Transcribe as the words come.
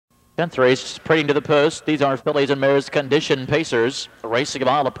10th race, parading to the post. These are fillies and mares condition pacers. Racing a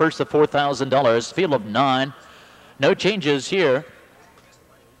mile, a purse of $4,000. Field of 9. No changes here.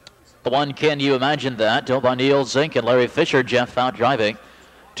 The one, Can You Imagine That? Held by Neil Zink and Larry Fisher. Jeff Fout driving.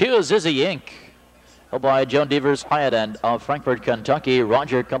 2 is Izzy Inc. Held by Joan Devers Hyatt and of Frankfort, Kentucky.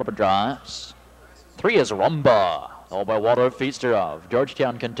 Roger Culliper drives. 3 is Rumba. Held by Walter Feaster of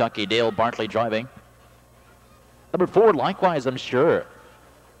Georgetown, Kentucky. Dale Bartley driving. Number 4, likewise, I'm sure.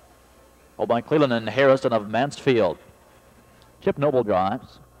 Held by Cleland and Harrison of Mansfield. Chip Noble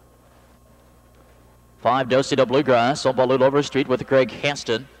drives. 5, Dosito Bluegrass, owned by Lou Overstreet with Craig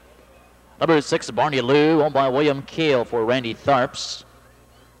Haston. Number 6, Barney Lou, owned by William Kale for Randy Tharps.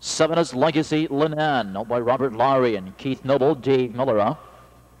 7 is Legacy Linan, owned by Robert Lowry and Keith Noble, Dave Miller.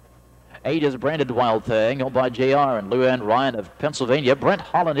 8 is Branded Wild Thing, owned by JR and Lou Ann Ryan of Pennsylvania. Brent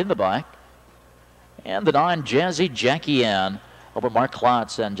Holland in the back. And the 9, Jazzy Jackie Ann, over Mark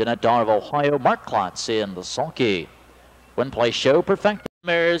Klotz and Jeanette Dar of Ohio. Mark Klotz in the sulky. Win Play Show perfect.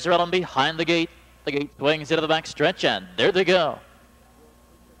 Mares are on behind the gate. The gate swings into the back stretch, and there they go.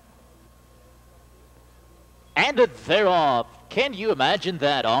 And they're off. Can you imagine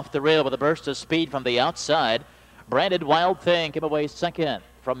that? Off the rail with a burst of speed from the outside. Branded Wild Thing came away second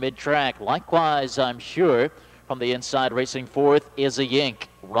from mid-track. Likewise, I'm sure, from the inside racing fourth is a Yink.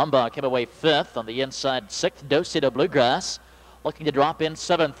 Rumba came away fifth. On the inside, sixth, Dosito Bluegrass. Looking to drop in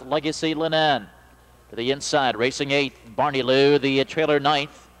seventh, Legacy Linan. To the inside, racing eighth, Barney Lou. The trailer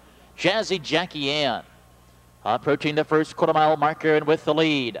ninth, Jazzy Jackie Ann. Approaching the first quarter-mile marker and with the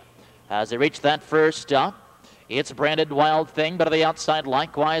lead. As they reach that first stop, it's Branded Wild Thing, but on the outside,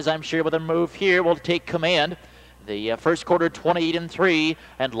 likewise, I'm sure with a move here, will take command. The first quarter, 28-3,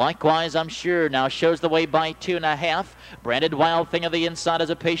 and likewise, I'm sure, now shows the way by 2.5. Branded Wild Thing on the inside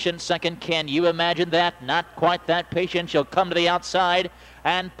as a patient second. Can you imagine that? Not quite that patient. She'll come to the outside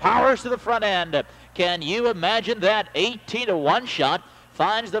and powers to the front end. Can you imagine that? 18-1 shot.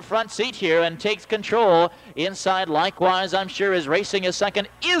 Finds the front seat here and takes control. Inside, likewise, I'm sure, is racing a second.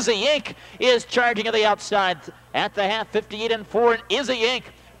 Izzy Inc. is charging at the outside at the half, 58-4, and Izzy Inc.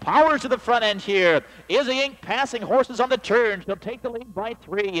 powers to the front end here. Izzy Inc. passing horses on the turn. She'll take the lead by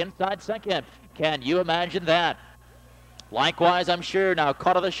 3 inside second. Can you imagine that? Likewise, I'm sure, now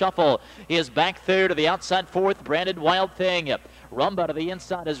caught of the shuffle, is back third to the outside fourth, Branded Wild Thing. Rumba to the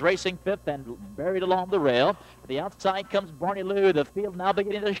inside is racing fifth and buried along the rail. To the outside comes Barney Lou. The field now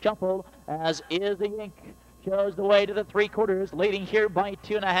beginning to shuffle as Izzy Inc. shows the way to the 3/4, leading here by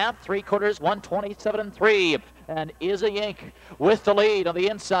 2.5. 3/4, 127-3. And Izzy Inc. with the lead on the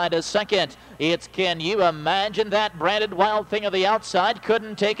inside is second. It's Can You Imagine That? Branded Wild Thing on the outside.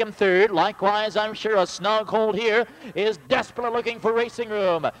 Couldn't take him third. Likewise, I'm sure a snug hold here is desperately looking for racing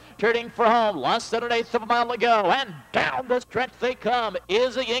room. Turning for home. Less than 1/8 of a mile to go. And down the stretch they come.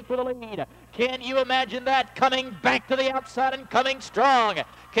 Izzy Inc. with the lead. Can you imagine that? Coming back to the outside and coming strong.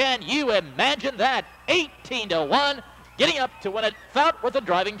 Can you imagine that? 18-1. Getting up to win it. Fout with a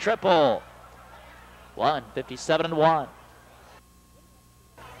driving triple. 157-1.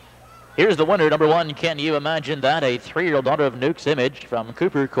 Here's the winner, number 1, Can You Imagine That? A 3-year-old daughter of Nuke's Image from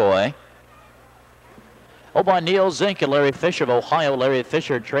Cooper Coy. Oh, by Neil Zink and Larry Fisher of Ohio. Larry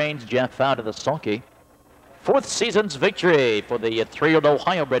Fisher trains Jeff Fout of the sulky. 4th season's victory for the 3-year-old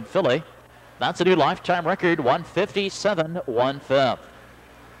Ohio-bred filly. That's a new lifetime record, 157 1/5.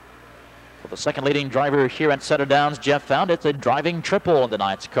 For the second leading driver here at Sutter Downs, Jeff Fout, it's a driving triple on the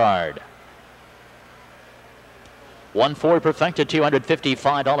night's card. 1-4 perfected,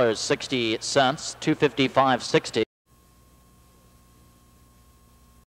 $255.60, $255.60.